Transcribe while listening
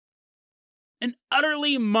An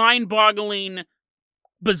utterly mind-boggling,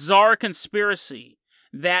 bizarre conspiracy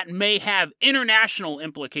that may have international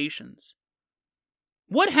implications.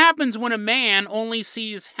 What happens when a man only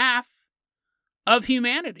sees half of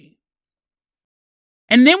humanity?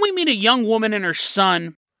 And then we meet a young woman and her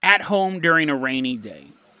son at home during a rainy day.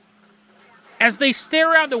 As they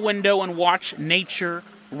stare out the window and watch nature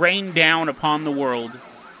rain down upon the world,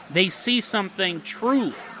 they see something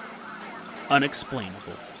truly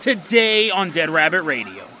unexplainable. Today on Dead Rabbit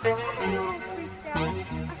Radio.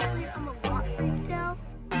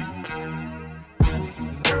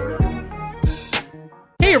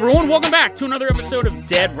 Hey everyone, welcome back to another episode of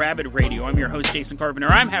Dead Rabbit Radio. I'm your host, Jason Carpenter.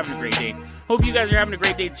 I'm having a great day. Hope you guys are having a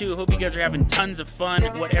great day too. Hope you guys are having tons of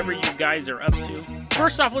fun, whatever you guys are up to.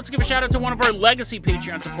 First off, let's give a shout out to one of our legacy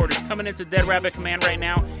Patreon supporters coming into Dead Rabbit Command right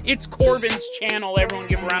now. It's Corbin's channel. Everyone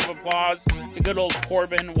give a round of applause to good old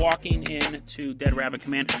Corbin walking into Dead Rabbit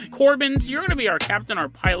Command. Corbin's, you're going to be our captain, our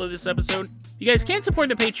pilot this episode. You guys can't support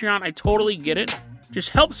the Patreon. I totally get it.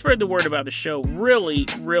 Just help spread the word about the show. Really,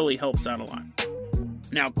 really helps out a lot.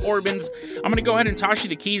 Now, Corbin's, I'm going to go ahead and toss you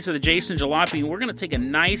the keys to the Jason Jalopy, and we're going to take a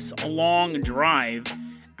nice long drive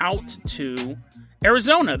out to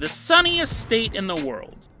Arizona, the sunniest state in the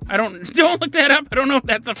world. Don't look that up. I don't know if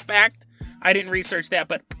that's a fact. I didn't research that,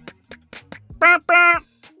 but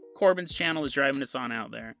Corbin's channel is driving us on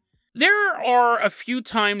out there. There are a few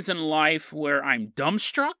times in life where I'm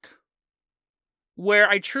dumbstruck, where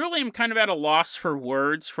I truly am kind of at a loss for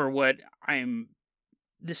words for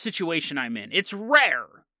the situation I'm in. It's rare.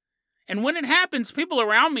 And when it happens, people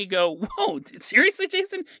around me go, whoa, seriously,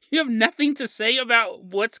 Jason? You have nothing to say about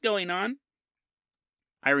what's going on?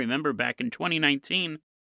 I remember back in 2019,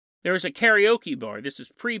 there was a karaoke bar. This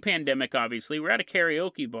is pre-pandemic, obviously. We're at a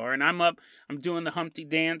karaoke bar, and I'm doing the Humpty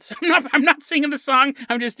dance. I'm not singing the song.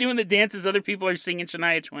 I'm just doing the dances other people are singing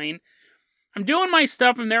Shania Twain. I'm doing my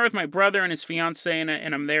stuff. I'm there with my brother and his fiance,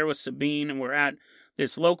 and I'm there with Sabine, and we're at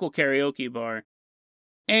this local karaoke bar.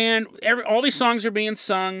 And all these songs are being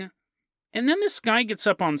sung. And then this guy gets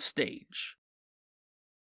up on stage.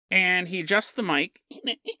 And he adjusts the mic.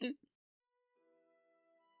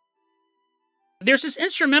 There's this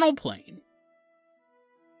instrumental playing.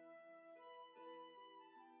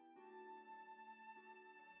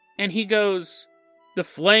 And he goes, "The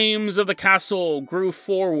flames of the castle grew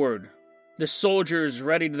forward. The soldiers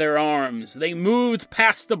readied their arms. They moved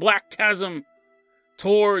past the black chasm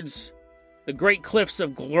towards the great cliffs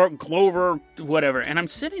of Glover, whatever." And I'm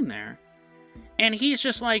sitting there. And he's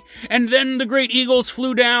just like, "And then the great eagles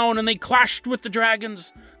flew down and they clashed with the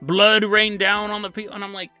dragons. Blood rained down on the people." And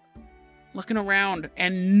I'm like, looking around,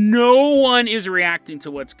 and no one is reacting to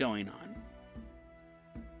what's going on.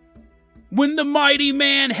 "When the mighty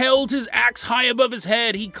man held his axe high above his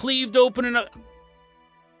head, he cleaved open and..."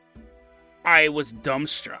 I was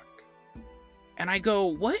dumbstruck. And I go,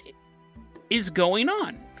 what is going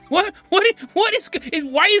on? What is,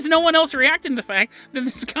 why is no one else reacting to the fact that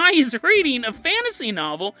this guy is reading a fantasy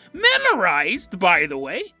novel, memorized, by the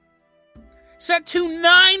way, set to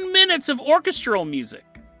 9 minutes of orchestral music?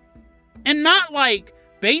 And not like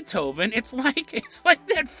Beethoven, it's like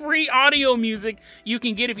that free audio music you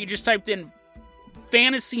can get if you just typed in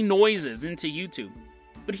fantasy noises into YouTube.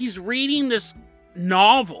 But he's reading this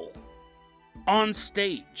novel on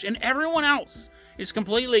stage, and everyone else is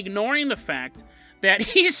completely ignoring the fact that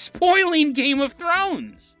he's spoiling Game of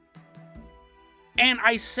Thrones. And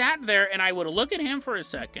I sat there and I would look at him for a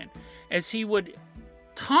second as he would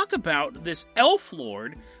talk about this elf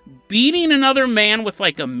lord beating another man with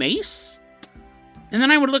like a mace. And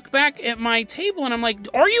then I would look back at my table and I'm like,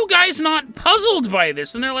 are you guys not puzzled by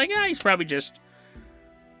this? And they're like, yeah, he's probably just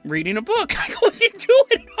reading a book. I go, you do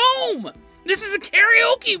it at home. This is a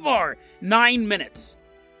karaoke bar. 9 minutes.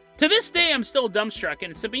 To this day, I'm still dumbstruck,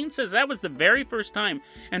 and Sabine says that was the very first time,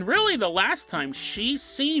 and really the last time she's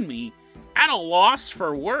seen me at a loss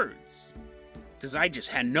for words, because I just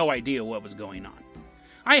had no idea what was going on.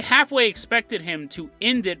 I halfway expected him to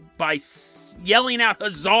end it by yelling out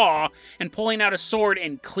huzzah and pulling out a sword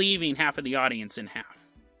and cleaving half of the audience in half.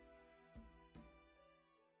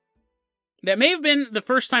 That may have been the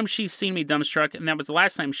first time she's seen me dumbstruck, and that was the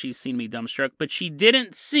last time she's seen me dumbstruck, but she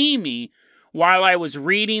didn't see me while I was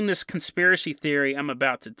reading this conspiracy theory I'm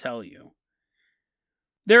about to tell you.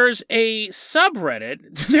 There's a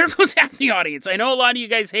subreddit. There goes half the audience. I know a lot of you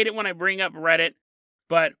guys hate it when I bring up Reddit,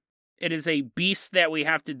 but it is a beast that we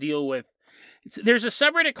have to deal with. There's a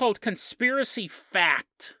subreddit called Conspiracy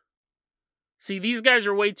Fact. See, these guys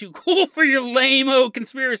are way too cool for your lame-o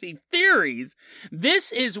conspiracy theories.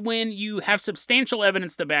 This is when you have substantial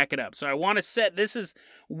evidence to back it up. So I want to set, this is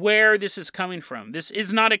where this is coming from. This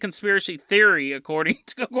is not a conspiracy theory, according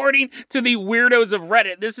to the weirdos of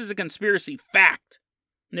Reddit. This is a conspiracy fact.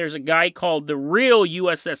 There's a guy called the real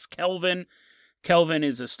USS Kelvin. Kelvin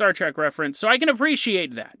is a Star Trek reference, so I can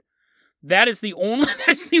appreciate that. That's the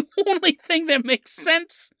only thing that makes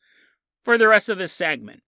sense for the rest of this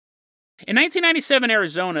segment. In 1997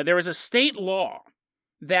 Arizona, there was a state law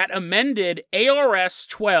that amended ARS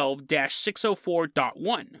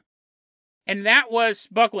 12-604.1. And that was,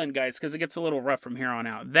 buckle in guys, because it gets a little rough from here on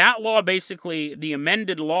out. That law basically, the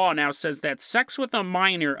amended law now says that sex with a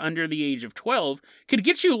minor under the age of 12 could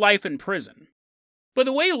get you life in prison. But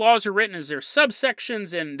the way laws are written is there's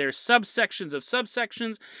subsections and there's subsections of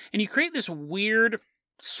subsections, and you create this weird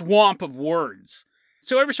swamp of words.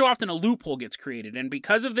 So every so often a loophole gets created, and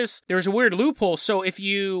because of this, there's a weird loophole. So if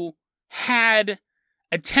you had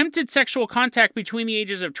attempted sexual contact between the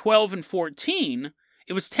ages of 12 and 14,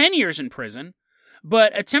 it was 10 years in prison,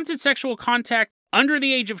 but attempted sexual contact under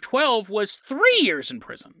the age of 12 was 3 years in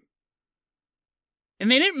prison. And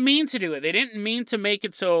they didn't mean to do it. They didn't mean to make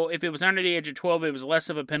it so if it was under the age of 12, it was less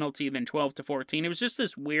of a penalty than 12 to 14. It was just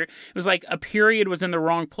this weird, it was like a period was in the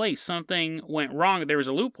wrong place. Something went wrong. There was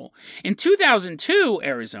a loophole. In 2002,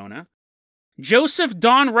 Arizona, Joseph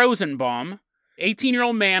Don Rosenbaum,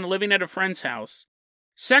 18-year-old man living at a friend's house,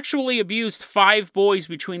 sexually abused 5 boys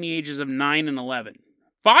between the ages of 9 and 11.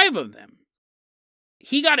 5 of them.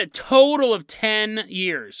 He got a total of 10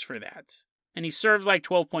 years for that. And he served like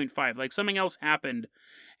 12.5. Like something else happened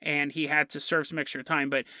and he had to serve some extra time.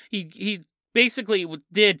 But he basically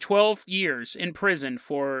did 12 years in prison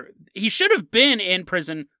for... He should have been in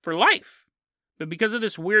prison for life. But because of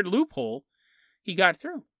this weird loophole, he got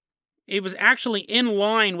through. It was actually in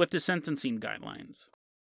line with the sentencing guidelines.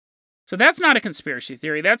 So that's not a conspiracy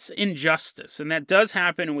theory. That's injustice. And that does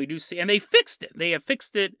happen, and we do see... And they fixed it. They have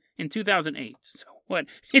fixed it in 2008. So what?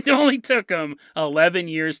 It only took them 11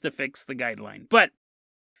 years to fix the guideline. But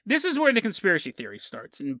this is where the conspiracy theory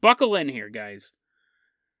starts. And buckle in here, guys.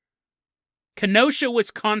 Kenosha,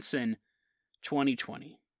 Wisconsin,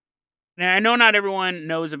 2020. Now, I know not everyone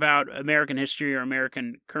knows about American history or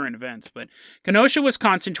American current events, but Kenosha,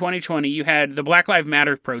 Wisconsin, 2020, you had the Black Lives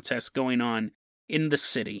Matter protests going on in the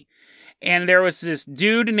city. And there was this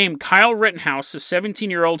dude named Kyle Rittenhouse, a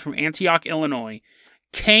 17-year-old from Antioch, Illinois,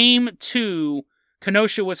 came to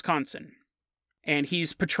Kenosha, Wisconsin, and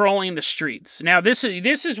he's patrolling the streets. Now, this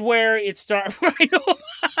is where it starts.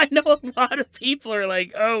 I know a lot of people are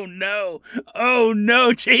like, oh no,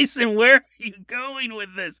 Jason, where are you going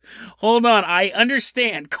with this? Hold on, I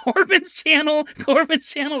understand. Corbin's channel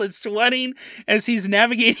is sweating as he's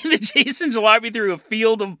navigating the Jason's lobby through a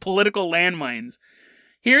field of political landmines.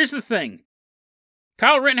 Here's the thing.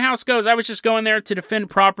 Kyle Rittenhouse goes, I was just going there to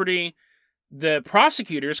defend property. The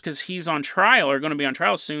prosecutors, because he's on trial, or going to be on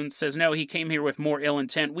trial soon, says, no, he came here with more ill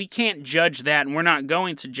intent. We can't judge that, and we're not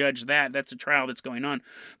going to judge that. That's a trial that's going on.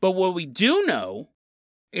 But what we do know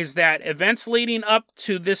is that events leading up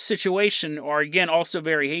to this situation are, again, also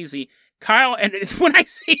very hazy. Kyle, and when I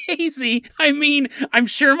say hazy, I mean, I'm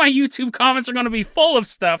sure my YouTube comments are going to be full of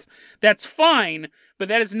stuff. That's fine, but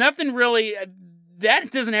that is nothing really...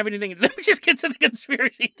 That doesn't have anything. Let me just get to the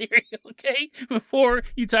conspiracy theory, okay? Before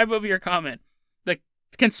you type up your comment. The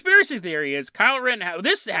conspiracy theory is Kyle Rittenhouse.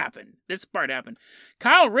 This part happened.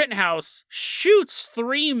 Kyle Rittenhouse shoots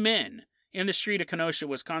 3 men in the street of Kenosha,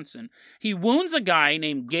 Wisconsin. He wounds a guy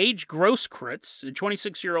named Gage Grosskreutz, a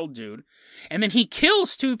 26-year-old dude. And then he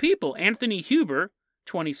kills 2 people, Anthony Huber,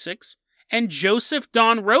 26, and Joseph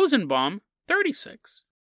Don Rosenbaum, 36.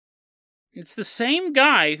 It's the same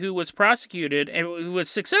guy who was prosecuted and who was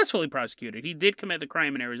successfully prosecuted. He did commit the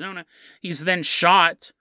crime in Arizona. He's then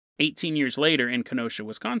shot 18 years later in Kenosha,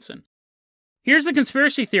 Wisconsin. Here's the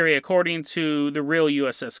conspiracy theory according to the real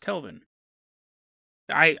USS Kelvin.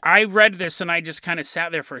 I read this and I just kind of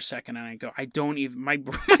sat there for a second and I go, my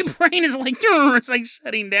brain is like, it's like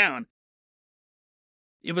shutting down.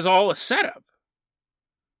 It was all a setup.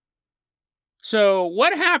 So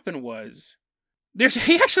what happened was,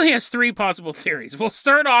 he actually has 3 possible theories. We'll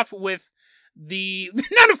start off with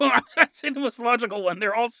none of them, I'd say the most logical one.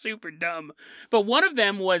 They're all super dumb. But one of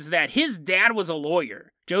them was that his dad was a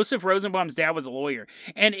lawyer. Joseph Rosenbaum's dad was a lawyer.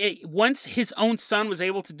 And once his own son was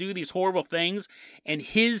able to do these horrible things and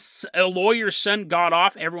a lawyer's son got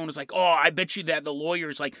off, everyone was like, oh, I bet you that the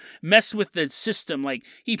lawyers like messed with the system. Like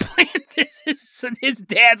he planned this. His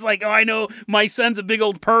dad's like, oh, I know my son's a big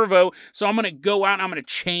old pervo, so I'm going to go out and I'm going to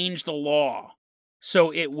change the law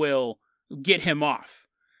so it will get him off.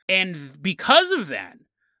 And because of that,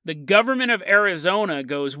 the government of Arizona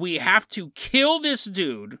goes, we have to kill this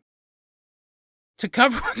dude to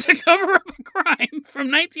cover up a crime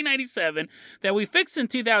from 1997 that we fixed in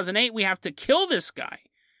 2008. We have to kill this guy.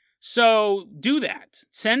 So do that.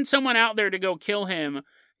 Send someone out there to go kill him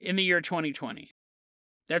in the year 2020.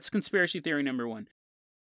 That's conspiracy theory number one.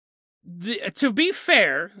 To be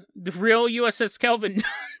fair, the real USS Kelvin,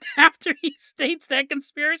 after he states that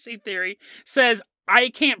conspiracy theory, says, I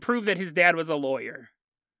can't prove that his dad was a lawyer.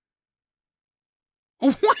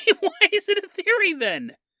 Why is it a theory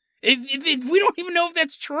then? If we don't even know if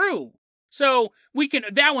that's true. So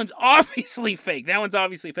that one's obviously fake.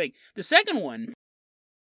 The second one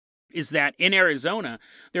is that in Arizona,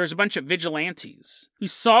 there's a bunch of vigilantes who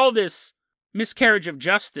saw this miscarriage of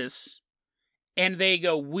justice, and they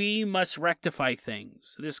go, we must rectify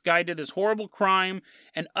things. This guy did this horrible crime,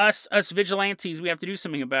 and us vigilantes, we have to do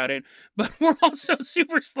something about it. But we're also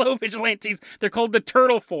super slow vigilantes. They're called the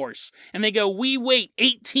Turtle Force. And they go, we wait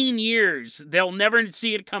 18 years. They'll never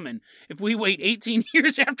see it coming. If we wait 18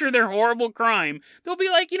 years after their horrible crime, they'll be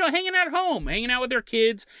like, hanging out at home, hanging out with their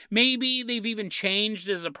kids. Maybe they've even changed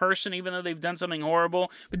as a person, even though they've done something horrible.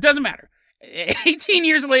 But it doesn't matter. 18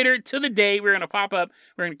 years later, to the day, we're going to pop up,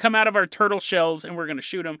 we're going to come out of our turtle shells, and we're going to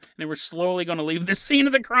shoot them, and then we're slowly going to leave the scene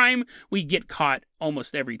of the crime. We get caught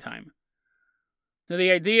almost every time. So the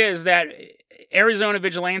idea is that Arizona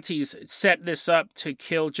vigilantes set this up to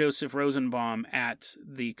kill Joseph Rosenbaum at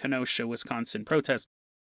the Kenosha, Wisconsin protest.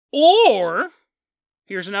 Or,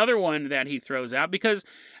 here's another one that he throws out, because,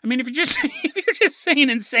 if you're just saying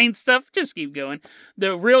insane stuff, just keep going.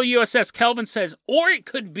 The real USS Kelvin says, or it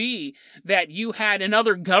could be that you had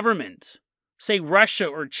another government, say Russia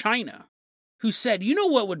or China, who said, you know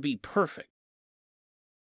what would be perfect?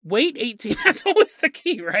 Wait 18, that's always the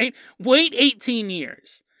key, right? Wait 18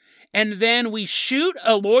 years. And then we shoot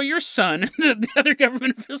a lawyer's son. The other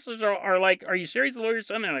government officials are like, are you sure he's a lawyer's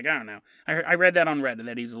son? They're like, I don't know. I read that on Reddit,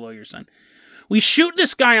 that he's a lawyer's son. We shoot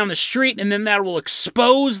this guy on the street, and then that will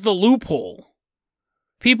expose the loophole.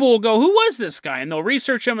 People will go, who was this guy? And they'll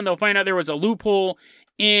research him, and they'll find out there was a loophole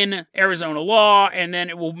in Arizona law, and then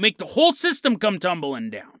it will make the whole system come tumbling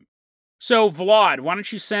down. So, Vlad, why don't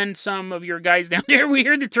you send some of your guys down there? We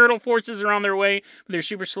hear the Turtle Forces are on their way, but they're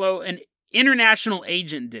super slow. An international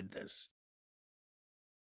agent did this.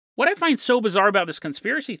 What I find so bizarre about this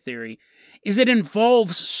conspiracy theory is it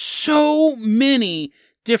involves so many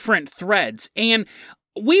different threads. And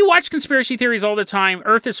we watch conspiracy theories all the time.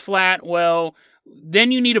 Earth is flat. Well,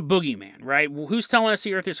 then you need a boogeyman, right? Well, who's telling us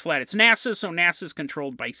the Earth is flat? It's NASA, so NASA's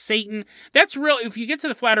controlled by Satan. That's real. If you get to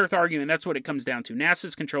the flat Earth argument, that's what it comes down to.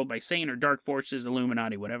 NASA's controlled by Satan or dark forces,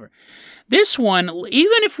 Illuminati, whatever. This one,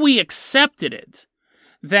 even if we accepted it,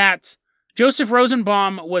 that Joseph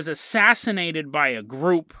Rosenbaum was assassinated by a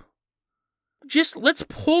group, just let's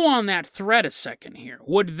pull on that thread a second here.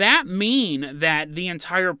 Would that mean that the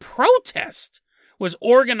entire protest was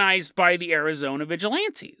organized by the Arizona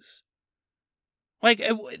vigilantes?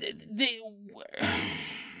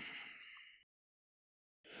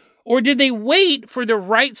 Or did they wait for the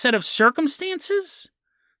right set of circumstances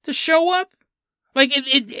to show up?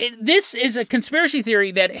 This is a conspiracy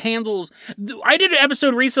theory that handles... I did an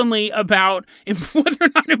episode recently about whether or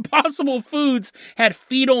not Impossible Foods had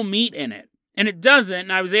fetal meat in it. And it doesn't,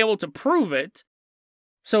 and I was able to prove it.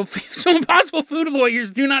 So Impossible Food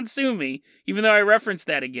lawyers, do not sue me, even though I referenced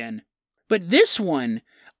that again. But this one,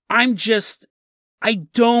 I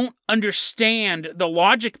don't understand the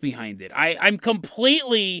logic behind it. I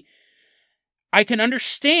can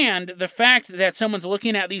understand the fact that someone's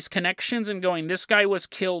looking at these connections and going, this guy was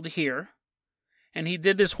killed here, and he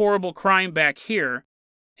did this horrible crime back here,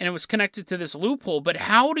 and it was connected to this loophole. But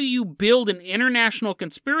how do you build an international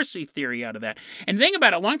conspiracy theory out of that? And think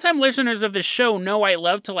about it, longtime listeners of this show know I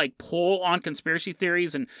love to pull on conspiracy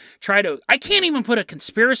theories and I can't even put a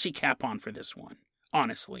conspiracy cap on for this one,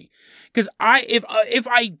 honestly. Because if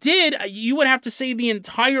I did, you would have to say the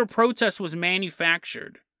entire protest was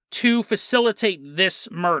manufactured to facilitate this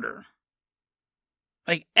murder.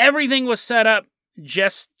 Everything was set up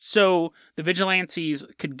just so the vigilantes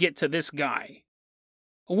could get to this guy.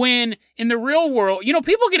 When in the real world,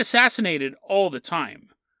 people get assassinated all the time.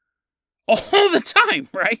 All the time,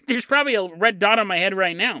 right? There's probably a red dot on my head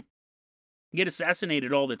right now. Get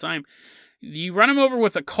assassinated all the time. You run them over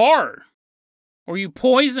with a car, or you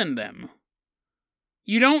poison them.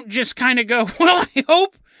 You don't just kind of go, well,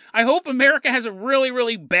 I hope America has a really,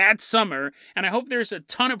 really bad summer, and I hope there's a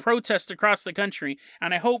ton of protests across the country,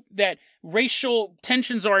 and I hope that racial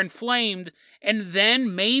tensions are inflamed, and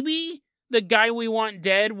then maybe the guy we want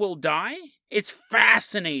dead will die? It's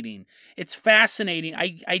fascinating. It's fascinating.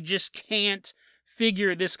 I just can't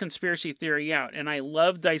figure this conspiracy theory out. And I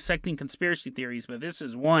love dissecting conspiracy theories, but this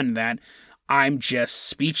is one that I'm just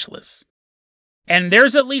speechless. And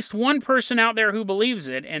there's at least one person out there who believes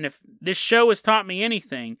it. And if this show has taught me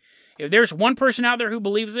anything, if there's one person out there who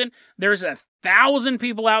believes it, there's 1,000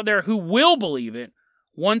 people out there who will believe it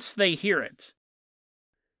once they hear it.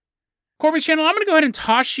 Corby's channel, I'm going to go ahead and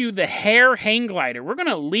toss you the Hare hang glider. We're going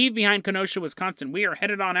to leave behind Kenosha, Wisconsin. We are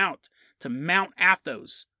headed on out to Mount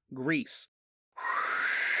Athos, Greece.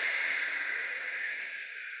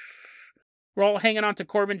 We're all hanging on to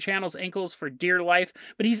Corbin Channel's ankles for dear life,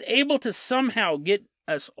 but he's able to somehow get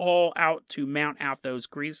us all out to Mount Athos,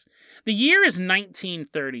 Greece. The year is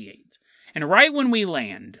 1938, and right when we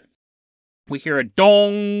land, we hear a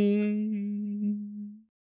dong,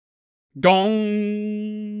 dong,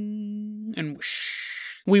 and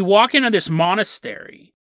whoosh. We walk into this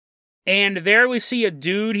monastery, and there we see a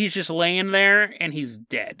dude. He's just laying there, and he's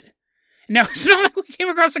dead. Now, it's not like we came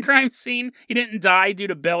across a crime scene. He didn't die due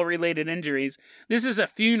to bell-related injuries. This is a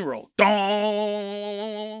funeral. Dong!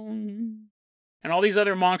 And all these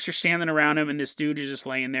other monks are standing around him, and this dude is just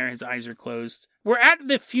laying there. His eyes are closed. We're at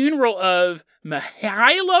the funeral of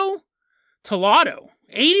Mihailo Tolado,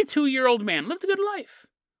 82-year-old man. Lived a good life.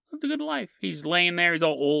 Lived a good life. He's laying there. He's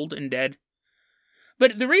all old and dead.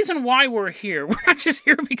 But the reason why we're not just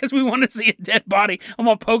here because we want to see a dead body. I'm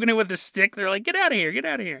all poking it with a stick. They're like, get out of here, get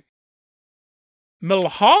out of here.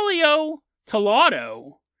 Mihailo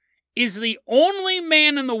Tolado is the only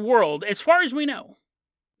man in the world, as far as we know,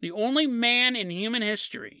 the only man in human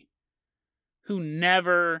history who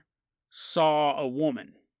never saw a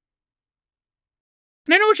woman.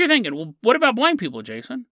 And I know what you're thinking. Well, what about blind people,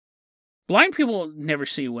 Jason? Blind people never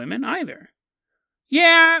see women either.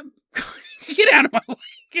 Yeah, get out of my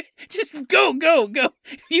way. Just go.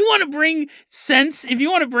 If you want to bring sense, if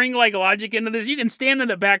you want to bring like logic into this, you can stand in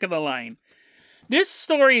the back of the line. This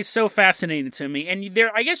story is so fascinating to me, and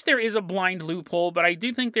I guess there is a blind loophole, but I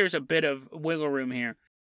do think there's a bit of wiggle room here.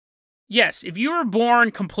 Yes, if you were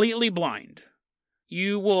born completely blind,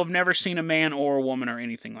 you will have never seen a man or a woman or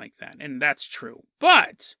anything like that, and that's true.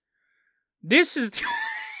 But this is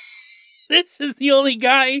this is the only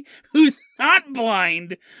guy who's not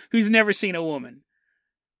blind who's never seen a woman.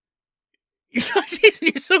 Jason,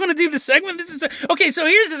 you're still going to do the segment? This is okay, so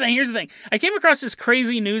here's the thing. I came across this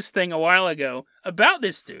crazy news thing a while ago about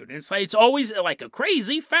this dude. And it's always like a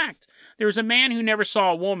crazy fact. There was a man who never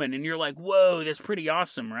saw a woman, and you're like, whoa, that's pretty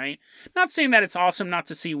awesome, right? Not saying that it's awesome not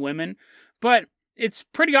to see women, but it's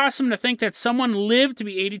pretty awesome to think that someone lived to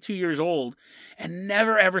be 82 years old and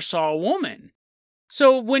never ever saw a woman.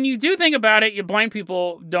 So when you do think about it, you blind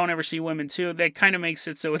people don't ever see women too. That kind of makes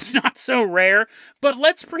it so it's not so rare. But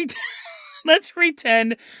let's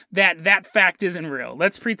pretend that fact isn't real.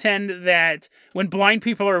 Let's pretend that when blind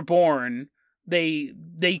people are born, they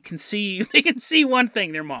can see one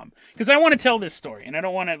thing, their mom. Because I want to tell this story, and I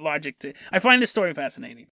don't want it logic to. I find this story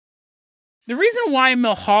fascinating. The reason why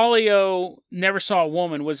Mihailo never saw a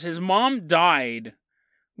woman was his mom died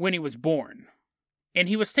when he was born. And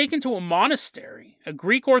he was taken to a monastery, a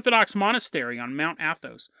Greek Orthodox monastery on Mount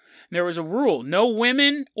Athos. There was a rule, no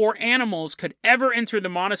women or animals could ever enter the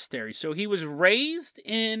monastery. So he was raised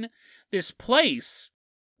in this place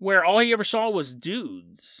where all he ever saw was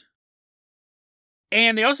dudes.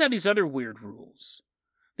 And they also had these other weird rules.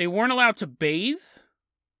 They weren't allowed to bathe.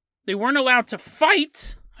 They weren't allowed to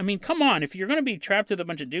fight. I mean, come on, if you're going to be trapped with a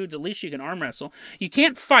bunch of dudes, at least you can arm wrestle. You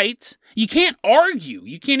can't fight. You can't argue.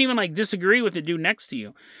 You can't even, disagree with the dude next to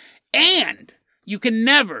you. And you can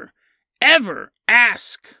never, ever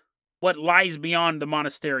ask what lies beyond the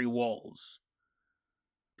monastery walls.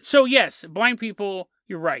 So, yes, blind people,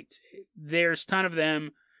 you're right. There's a ton of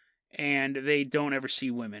them, and they don't ever see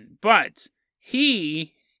women. But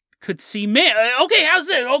he could see men. Okay, how's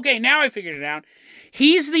this? Okay, now I figured it out.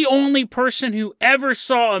 He's the only person who ever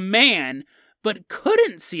saw a man, but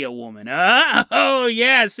couldn't see a woman. Oh,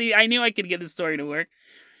 yeah. See, I knew I could get this story to work.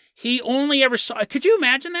 He only ever saw... Could you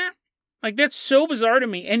imagine that? That's so bizarre to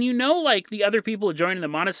me. And the other people joining the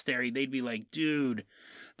monastery, they'd be like, dude,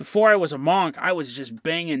 before I was a monk, I was just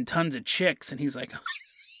banging tons of chicks. And he's like...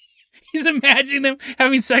 He's imagining them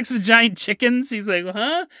having sex with giant chickens. He's like,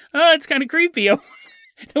 huh? Oh, it's kind of creepy.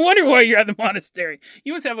 No wonder why you're at the monastery.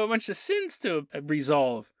 You must have a bunch of sins to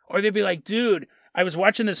resolve. Or they'd be like, dude, I was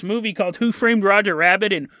watching this movie called Who Framed Roger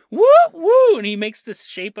Rabbit, and woo, woo, and he makes this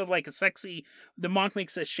shape of the monk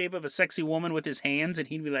makes a shape of a sexy woman with his hands, and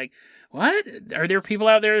he'd be like, what? Are there people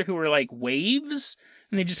out there who are like waves?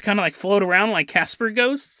 And they just kind of float around like Casper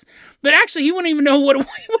ghosts? But actually, he wouldn't even know what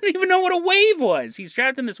a wave was. He's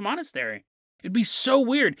trapped in this monastery. It'd be so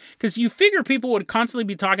weird, because you figure people would constantly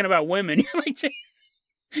be talking about women. You're like,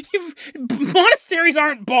 monasteries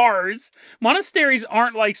aren't bars. Monasteries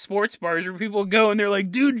aren't like sports bars where people go and they're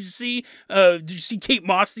like, dude, did you see Kate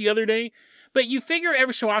Moss the other day? But you figure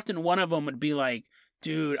every so often one of them would be like,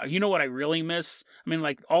 dude, you know what I really miss? I mean,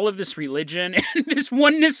 like, all of this religion and this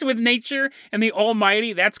oneness with nature and the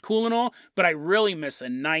Almighty, that's cool and all, but I really miss a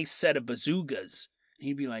nice set of bazookas. And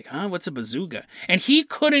he'd be like, huh, what's a bazooka? And he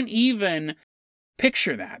couldn't even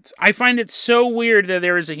picture that. I find it so weird that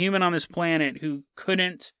there is a human on this planet who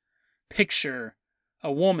couldn't picture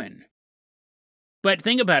a woman. But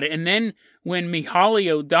think about it. And then when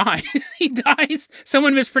Mihalio dies, he dies.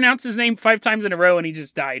 Someone mispronounced his name 5 times in a row and he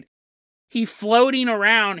just died. He floating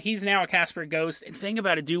around. He's now a Casper ghost. And think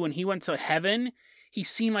about it, dude. When he went to heaven, he's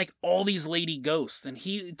seen like all these lady ghosts. And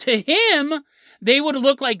to him, they would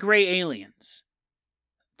look like gray aliens.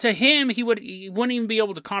 To him, he wouldn't even be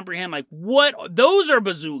able to comprehend, like, what? Those are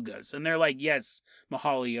bazookas. And they're like, yes,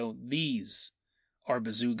 Mihalio, these are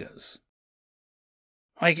bazookas.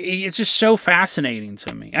 Like, it's just so fascinating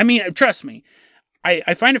to me. I mean, trust me,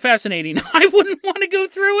 I find it fascinating. I wouldn't want to go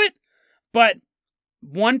through it, but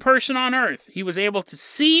one person on Earth, he was able to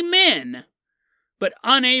see men, but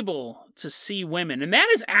unable to see women. And that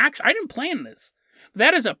is actually, I didn't plan this.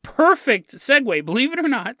 That is a perfect segue, believe it or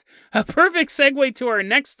not, a perfect segue to our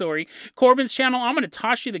next story. Corbin's channel, I'm going to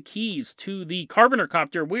toss you the keys to the Carpenter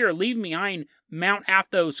Copter. We are leaving behind Mount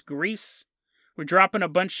Athos, Greece. We're dropping a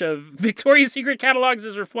bunch of Victoria's Secret catalogs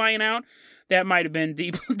as we're flying out. That might have been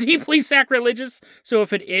deeply sacrilegious. So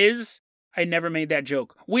if it is, I never made that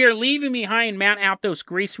joke. We are leaving behind Mount Athos,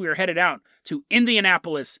 Greece. We are headed out to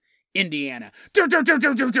Indianapolis, Indiana.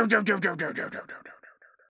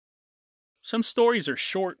 Some stories are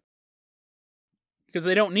short because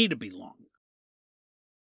they don't need to be long.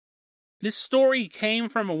 This story came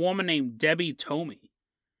from a woman named Debbie Tomey.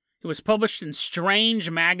 It was published in Strange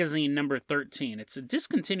Magazine number 13. It's a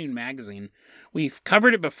discontinued magazine. We've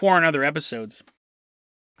covered it before in other episodes.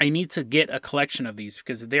 I need to get a collection of these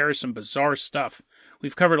because there is some bizarre stuff.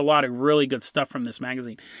 We've covered a lot of really good stuff from this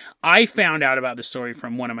magazine. I found out about the story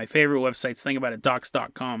from one of my favorite websites,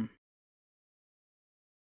 thinkaboutitdocs.com.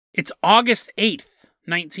 It's August 8th,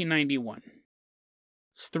 1991.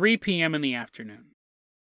 It's 3 p.m. in the afternoon.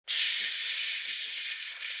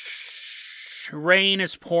 Rain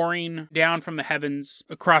is pouring down from the heavens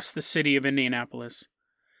across the city of Indianapolis.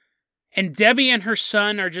 And Debbie and her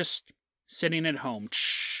son are just sitting at home.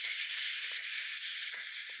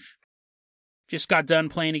 Just got done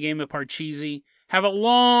playing a game of Parcheesi. Have a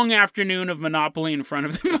long afternoon of Monopoly in front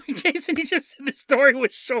of them. Jason, you just said the story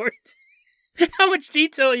was short. How much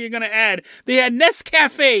detail are you going to add? They had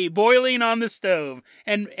Nescafe boiling on the stove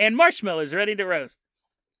and marshmallows ready to roast.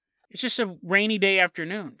 It's just a rainy day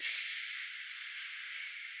afternoon.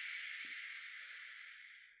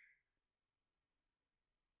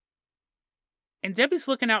 And Debbie's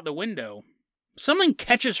looking out the window. Something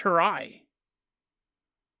catches her eye.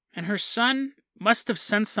 And her son must have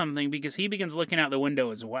sensed something because he begins looking out the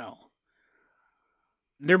window as well.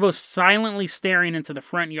 They're both silently staring into the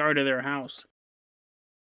front yard of their house.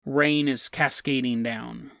 Rain is cascading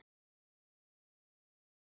down.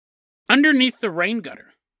 Underneath the rain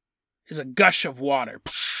gutter is a gush of water.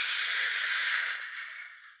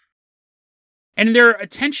 And their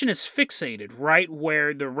attention is fixated right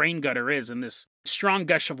where the rain gutter is, and this strong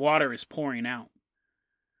gush of water is pouring out.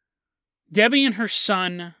 Debbie and her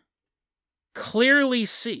son clearly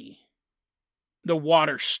see the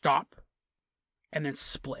water stop and then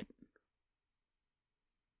split.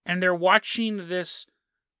 And they're watching this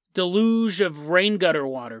deluge of rain gutter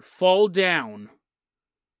water fall down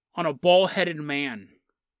on a bald-headed man.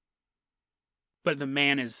 But the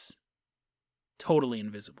man is totally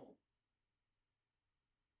invisible.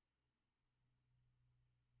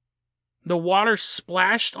 The water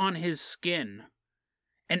splashed on his skin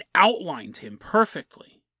and outlined him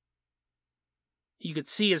perfectly. You could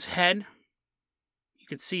see his head. You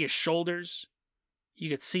could see his shoulders. You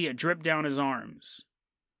could see it drip down his arms.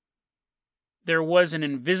 There was an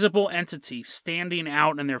invisible entity standing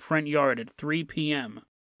out in their front yard at 3 p.m.,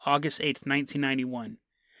 August 8th, 1991.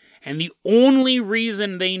 And the only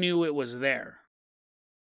reason they knew it was there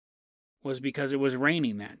was because it was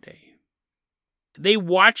raining that day. They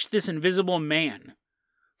watched this invisible man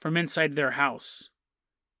from inside their house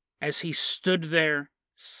as he stood there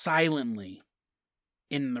silently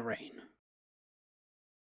in the rain.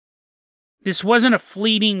 This wasn't a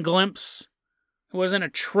fleeting glimpse. It wasn't a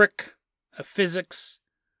trick of physics.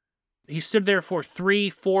 He stood there for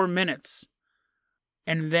 3-4 minutes,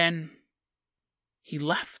 and then he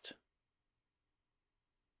left.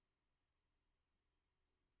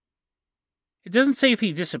 It doesn't say if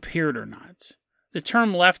he disappeared or not. The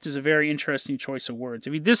term left is a very interesting choice of words.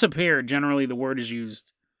 If he disappeared, generally the word is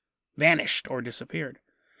used vanished or disappeared.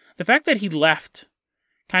 The fact that he left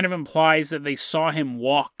kind of implies that they saw him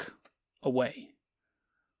walk away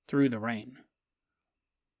through the rain.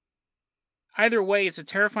 Either way, it's a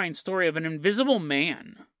terrifying story of an invisible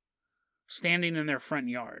man standing in their front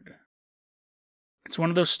yard. It's one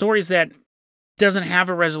of those stories that doesn't have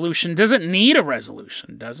a resolution, doesn't need a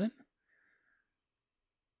resolution, does it?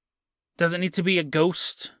 Doesn't need to be a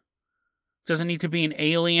ghost. Doesn't need to be an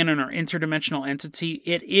alien or an interdimensional entity.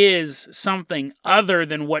 It is something other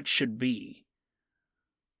than what should be.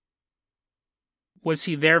 Was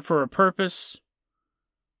he there for a purpose?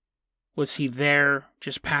 Was he there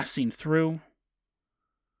just passing through?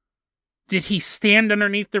 Did he stand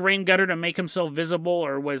underneath the rain gutter to make himself visible,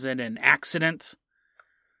 or was it an accident?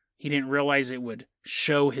 He didn't realize it would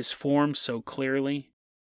show his form so clearly.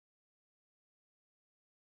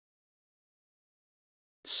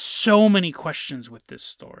 So many questions with this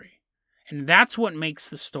story. And that's what makes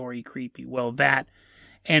the story creepy. Well, that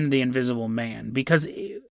and the invisible man. Because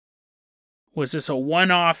was this a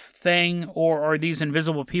one-off thing, or are these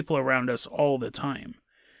invisible people around us all the time?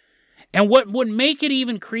 And what would make it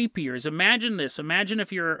even creepier is imagine this. Imagine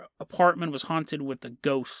if your apartment was haunted with a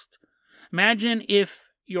ghost. Imagine if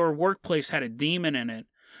your workplace had a demon in it.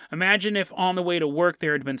 Imagine if on the way to work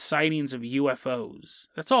there had been sightings of UFOs.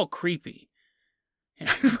 That's all creepy. And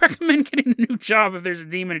I'd recommend getting a new job if there's a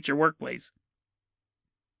demon at your workplace.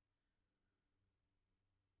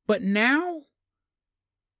 But now,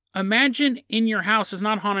 imagine in your house is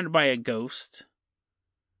not haunted by a ghost.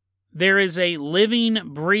 There is a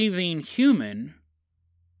living, breathing human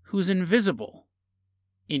who's invisible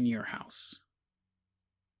in your house.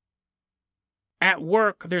 At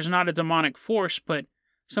work, there's not a demonic force, but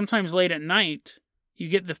sometimes late at night, you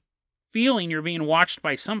get the feeling you're being watched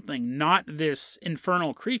by something, not this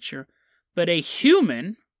infernal creature, but a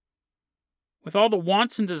human with all the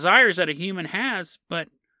wants and desires that a human has, but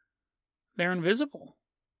they're invisible.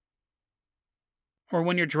 Or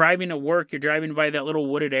when you're driving to work, you're driving by that little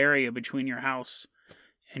wooded area between your house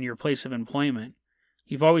and your place of employment.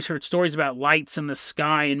 You've always heard stories about lights in the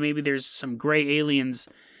sky, and maybe there's some gray aliens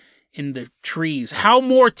in the trees. How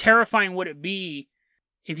more terrifying would it be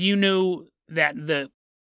if you knew that the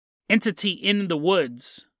entity in the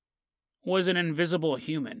woods was an invisible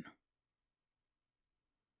human?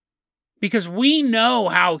 Because we know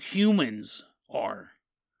how humans are.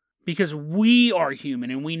 Because we are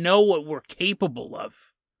human and we know what we're capable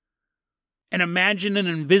of. And imagine an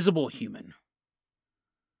invisible human.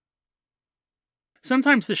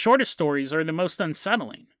 Sometimes the shortest stories are the most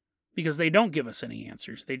unsettling because they don't give us any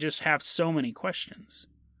answers. They just have so many questions.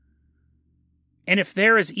 And if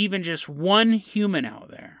there is even just one human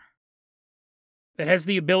out there that has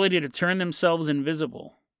the ability to turn themselves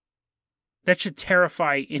invisible, that should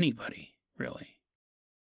terrify anybody, really.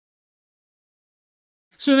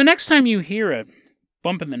 So the next time you hear a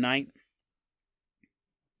bump in the night,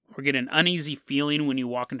 or get an uneasy feeling when you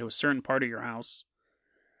walk into a certain part of your house,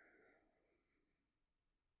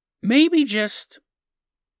 maybe just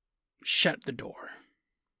shut the door.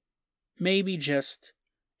 Maybe just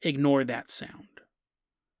ignore that sound.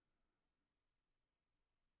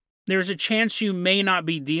 There's a chance you may not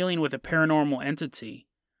be dealing with a paranormal entity,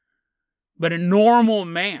 but a normal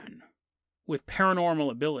man with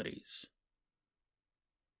paranormal abilities.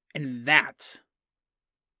 And that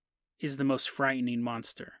is the most frightening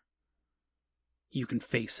monster you can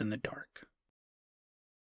face in the dark.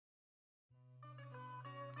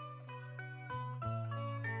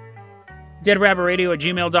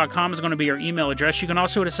 DeadRabbitRadio@gmail.com is going to be our email address. You can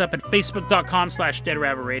also hit us up at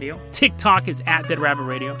Facebook.com/DeadRabbitRadio. TikTok is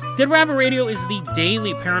 @DeadRabbitRadio. Dead Rabbit Radio is the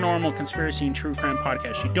daily paranormal, conspiracy, and true crime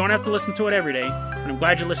podcast. You don't have to listen to it every day, but I'm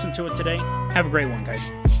glad you listened to it today. Have a great one, guys.